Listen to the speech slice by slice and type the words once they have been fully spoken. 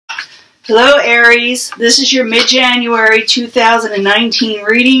Hello Aries, this is your mid-January 2019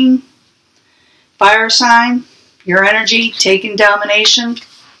 reading. Fire sign, your energy, taking domination.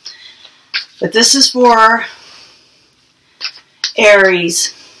 But this is for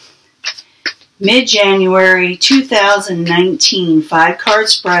Aries, mid-January 2019, 5-card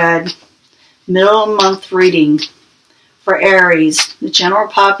spread, middle of month reading for Aries, the general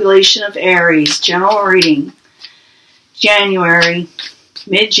population of Aries, general reading, January,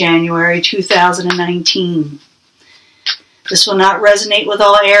 mid-January 2019. This will not resonate with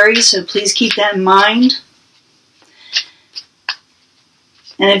all Aries, so please keep that in mind.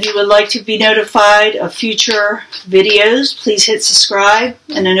 And if you would like to be notified of future videos, please hit subscribe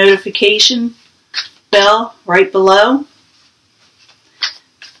and the notification bell right below.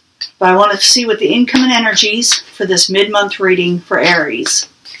 But I want to see what the incoming energies for this mid-month reading for Aries.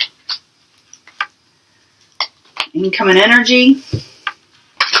 Incoming energy.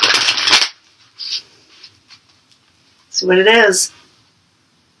 See what it is.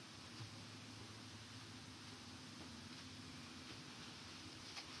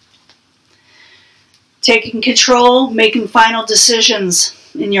 Taking control, making final decisions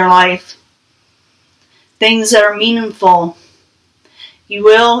in your life. Things that are meaningful. You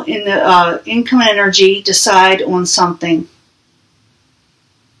will, in the income energy, decide on something.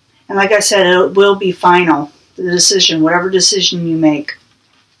 And like I said, it will be final, the decision, whatever decision you make.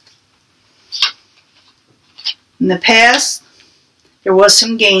 In the past, there was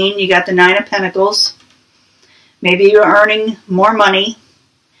some gain. You got the 9 of Pentacles. Maybe you're earning more money,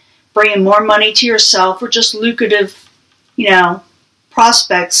 bringing more money to yourself, or just lucrative,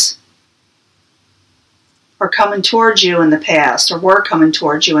 prospects are coming towards you in the past, or were coming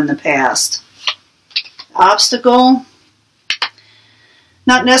towards you in the past. Obstacle,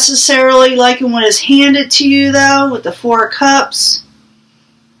 not necessarily liking what is handed to you, though, with the 4 of Cups.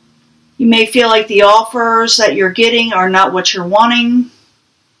 You may feel like the offers that you're getting are not what you're wanting,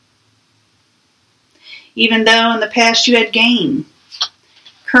 even though in the past you had gain.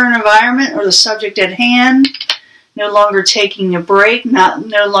 Current environment or the subject at hand, no longer taking a break,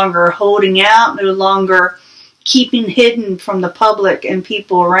 no longer holding out, no longer keeping hidden from the public and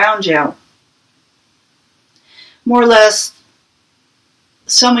people around you. More or less,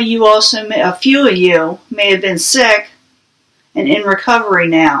 some of you also, a few of you, may have been sick and in recovery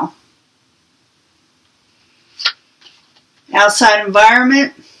now. Outside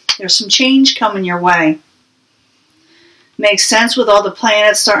environment, there's some change coming your way. Makes sense with all the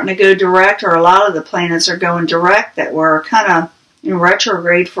planets starting to go direct, or a lot of the planets are going direct that were kind of in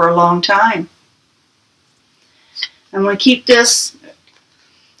retrograde for a long time. I'm going to keep this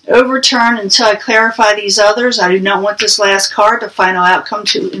overturned until I clarify these others. I do not want this last card, the final outcome,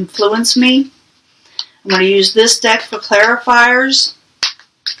 to influence me. I'm going to use this deck for clarifiers.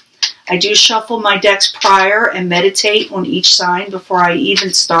 I do shuffle my decks prior and meditate on each sign before I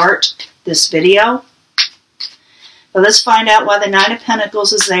even start this video. But let's find out why the 9 of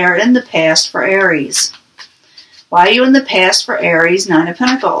Pentacles is there in the past for Aries. Why are you in the past for Aries, 9 of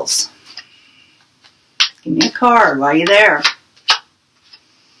Pentacles? Give me a card. Why are you there?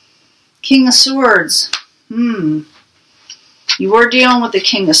 King of Swords. You were dealing with the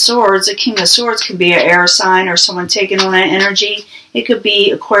King of Swords. The King of Swords could be an air sign or someone taking on that energy. It could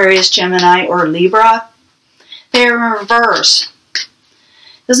be Aquarius, Gemini, or Libra. They're in reverse.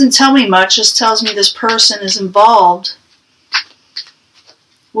 Doesn't tell me much. Just tells me this person is involved.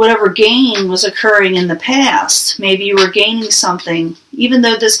 Whatever gain was occurring in the past. Maybe you were gaining something, even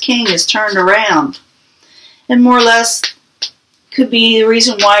though this king is turned around. And more or less could be the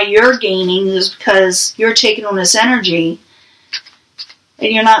reason why you're gaining is because you're taking on this energy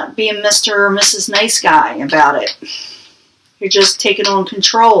and you're not being Mr. or Mrs. Nice Guy about it. You're just taking on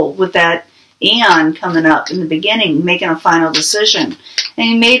control with that and coming up in the beginning, making a final decision.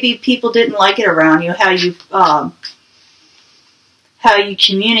 And maybe people didn't like it around you, how you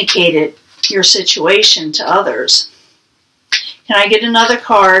communicated your situation to others. Can I get another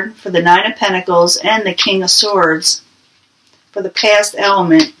card for the 9 of Pentacles and the King of Swords for the past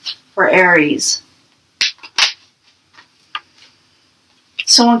element for Aries?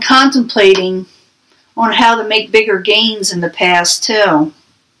 Someone contemplating on how to make bigger gains in the past too.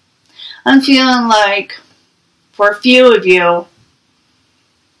 I'm feeling like for a few of you,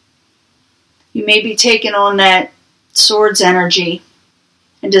 you may be taking on that Swords energy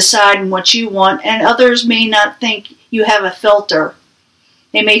and deciding what you want, and others may not think you have a filter.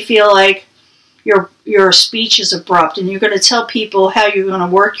 They may feel like your speech is abrupt and you're going to tell people how you're going to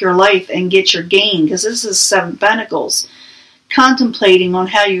work your life and get your gain, because this is 7 Pentacles. Contemplating on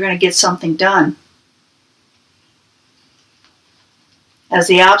how you're going to get something done. As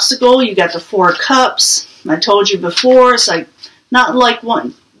the obstacle, you got the Four of Cups. I told you before, it's like not like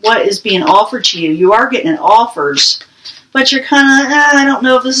what is being offered to you. You are getting offers, but you're kind of, I don't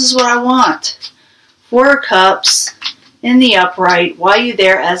know if this is what I want. Four of Cups in the upright. Why are you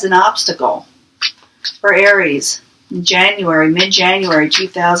there as an obstacle? For Aries, in January, mid-January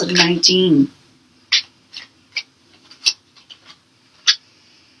 2019.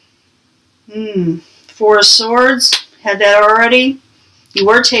 Four of Swords, had that already. You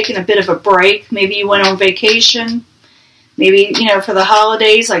were taking a bit of a break. Maybe you went on vacation. Maybe, for the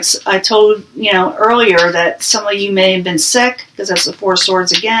holidays, like I told, earlier, that some of you may have been sick, because that's the Four of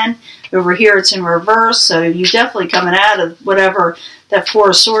Swords again. Over here, it's in reverse, so you're definitely coming out of whatever that Four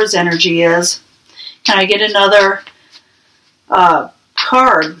of Swords energy is. Can I get another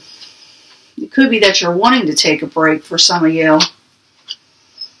card? It could be that you're wanting to take a break for some of you.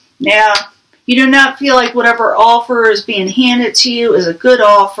 Now, you do not feel like whatever offer is being handed to you is a good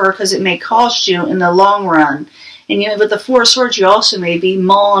offer, because it may cost you in the long run. And with the Four of Swords, you also may be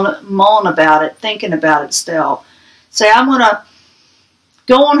mulling about it, thinking about it still. Say, I'm going to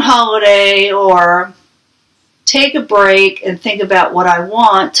go on holiday or take a break and think about what I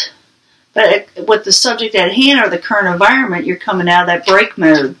want. But with the subject at hand or the current environment, you're coming out of that break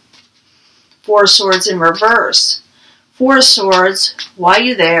mode. Four of Swords in reverse. Four of Swords, why are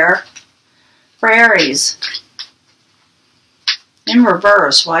you there? For Aries. In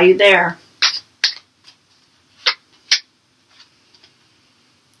reverse, why are you there?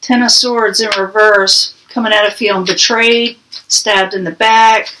 Ten of Swords in reverse. Coming out of feeling betrayed, stabbed in the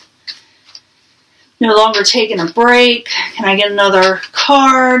back. No longer taking a break. Can I get another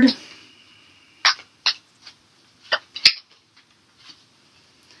card?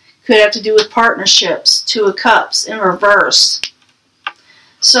 Could have to do with partnerships. Two of Cups in reverse.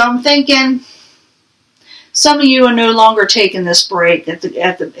 So I'm thinking some of you are no longer taking this break.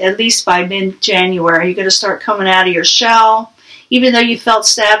 At least by mid-January, you're going to start coming out of your shell. Even though you felt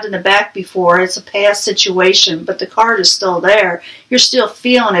stabbed in the back before, it's a past situation, but the card is still there. You're still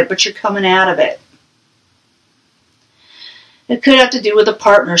feeling it, but you're coming out of it. It could have to do with a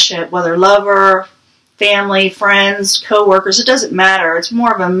partnership, whether lover, family, friends, co-workers. It doesn't matter. It's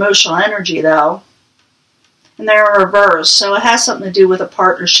more of an emotional energy, though. And they're in reverse, so it has something to do with a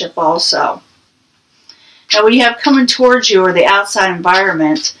partnership also. Now, what you have coming towards you, or the outside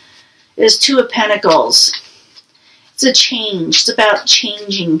environment, is Two of Pentacles. It's a change. It's about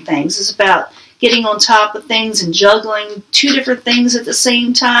changing things. It's about getting on top of things and juggling two different things at the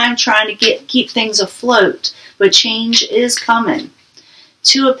same time, trying to keep things afloat. But change is coming.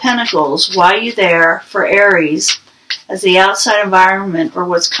 Two of Pentacles, why are you there? For Aries, as the outside environment or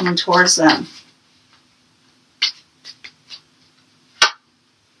what's coming towards them.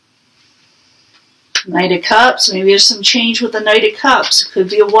 Knight of Cups, maybe there's some change with the Knight of Cups. It could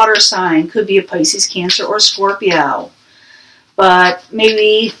be a water sign, could be a Pisces, Cancer, or Scorpio. But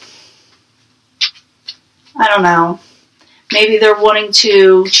maybe, I don't know, maybe they're wanting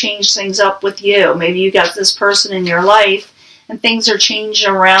to change things up with you. Maybe you got this person in your life and things are changing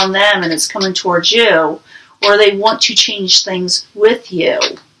around them and it's coming towards you. Or they want to change things with you.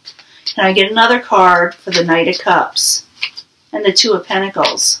 Can I get another card for the Knight of Cups and the Two of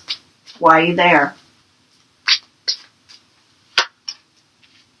Pentacles? Why are you there?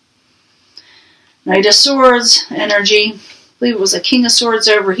 Knight of Swords energy. I believe it was a King of Swords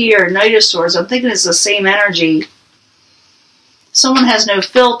over here. Knight of Swords. I'm thinking it's the same energy. Someone has no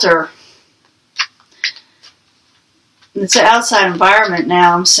filter. It's an outside environment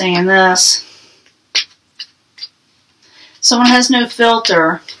now. I'm saying this. Someone has no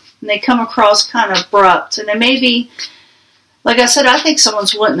filter. And they come across kind of abrupt. And they may be, like I said, I think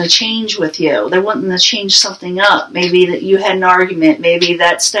someone's wanting to change with you. They're wanting to change something up. Maybe that you had an argument. Maybe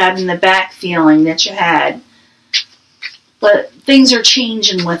that stabbed in the back feeling that you had. But things are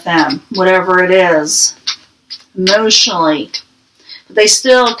changing with them, whatever it is, emotionally. But they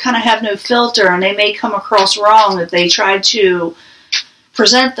still kind of have no filter, and they may come across wrong if they try to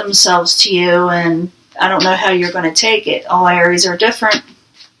present themselves to you, and I don't know how you're going to take it. All Aries are different.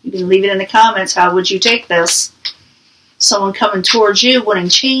 You can leave it in the comments. How would you take this? Someone coming towards you wanting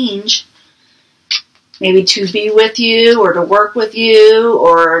change, maybe to be with you or to work with you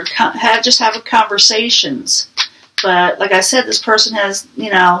or just have conversations. But like I said, this person has,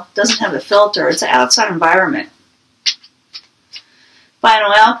 doesn't have a filter. It's an outside environment.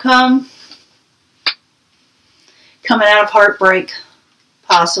 Final outcome, coming out of heartbreak,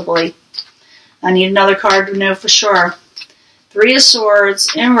 possibly. I need another card to know for sure. Three of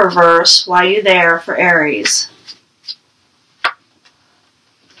Swords in reverse. Why are you there? For Aries.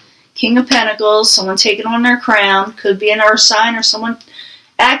 King of Pentacles, someone taking on their crown. Could be an earth sign or someone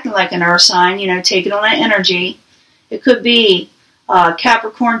acting like an earth sign, you know, taking on that energy. It could be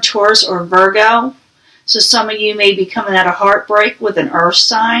Capricorn, Taurus, or Virgo. So some of you may be coming out of heartbreak with an earth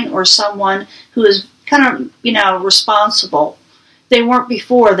sign or someone who is kind of, you know, responsible. They weren't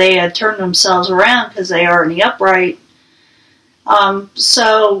before. They had turned themselves around because they are in the upright.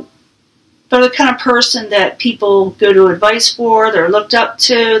 So they're the kind of person that people go to advice for, they're looked up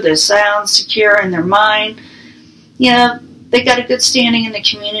to, they sound secure in their mind. You know, they got a good standing in the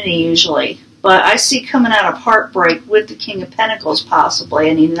community usually. But I see coming out of heartbreak with the King of Pentacles possibly.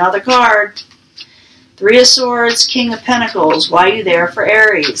 I need another card. Three of Swords, King of Pentacles. Why are you there for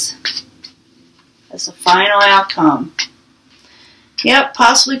Aries? That's the final outcome. Yep,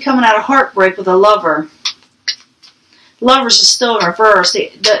 possibly coming out of heartbreak with a lover. Lovers is still in reverse.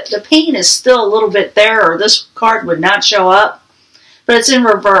 The pain is still a little bit there, or this card would not show up, but it's in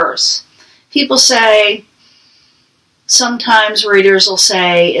reverse. People say, sometimes readers will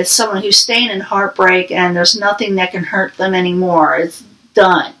say, it's someone who's staying in heartbreak and there's nothing that can hurt them anymore. It's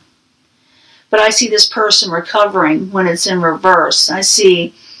done. But I see this person recovering when it's in reverse. I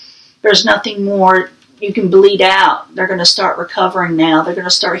see there's nothing more you can bleed out. They're going to start recovering now. They're going to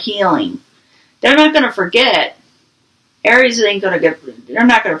start healing. They're not going to forget. Aries ain't going to get, they're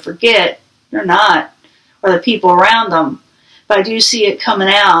not going to forget. They're not. Or the people around them. But I do see it coming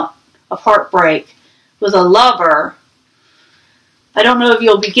out of heartbreak with a lover. I don't know if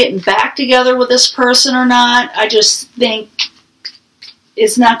you'll be getting back together with this person or not. I just think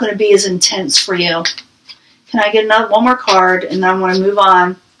it's not going to be as intense for you. Can I get one more card and then I want to move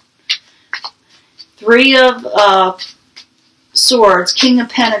on. Three of Swords, King of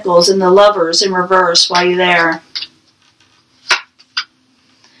Pentacles, and the Lovers in reverse. Why are you there?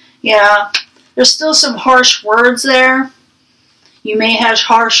 Yeah, there's still some harsh words there. You may have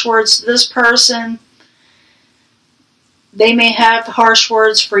harsh words to this person. They may have harsh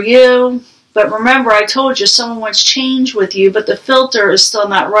words for you. But remember, I told you someone wants change with you, but the filter is still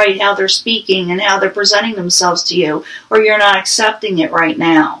not right, how they're speaking and how they're presenting themselves to you, or you're not accepting it right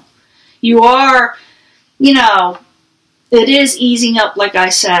now. You are, you know, it is easing up, like I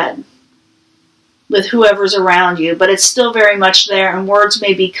said, with whoever's around you, but it's still very much there, and words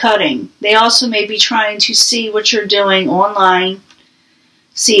may be cutting. They also may be trying to see what you're doing online,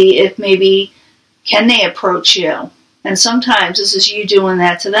 see if maybe, can they approach you? And sometimes this is you doing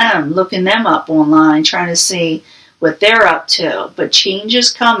that to them, looking them up online, trying to see what they're up to. But change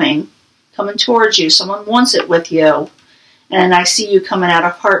is coming towards you. Someone wants it with you. And I see you coming out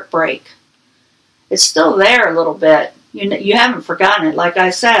of heartbreak. It's still there a little bit. You haven't forgotten it, like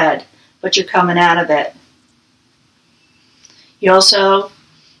I said, but you're coming out of it. You also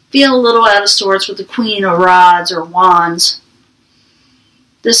feel a little out of sorts with the Queen of Rods or Wands.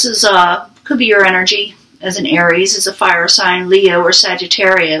 This is could be your energy. As an Aries, as a fire sign, Leo, or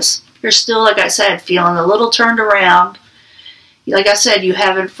Sagittarius. You're still, like I said, feeling a little turned around. Like I said, you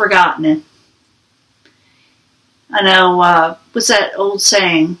haven't forgotten it. I know, what's that old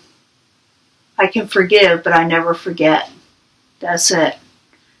saying? I can forgive, but I never forget. That's it.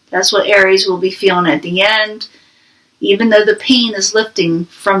 That's what Aries will be feeling at the end. Even though the pain is lifting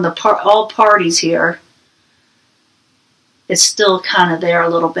from all parties here, it's still kind of there a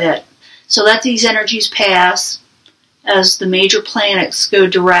little bit. So let these energies pass as the major planets go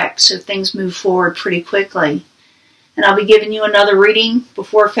direct, so things move forward pretty quickly. And I'll be giving you another reading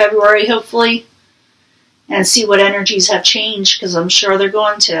before February, hopefully, and see what energies have changed, because I'm sure they're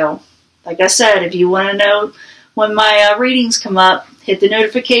going to. Like I said, if you want to know when my readings come up, hit the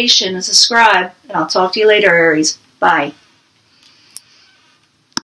notification and subscribe, and I'll talk to you later, Aries. Bye.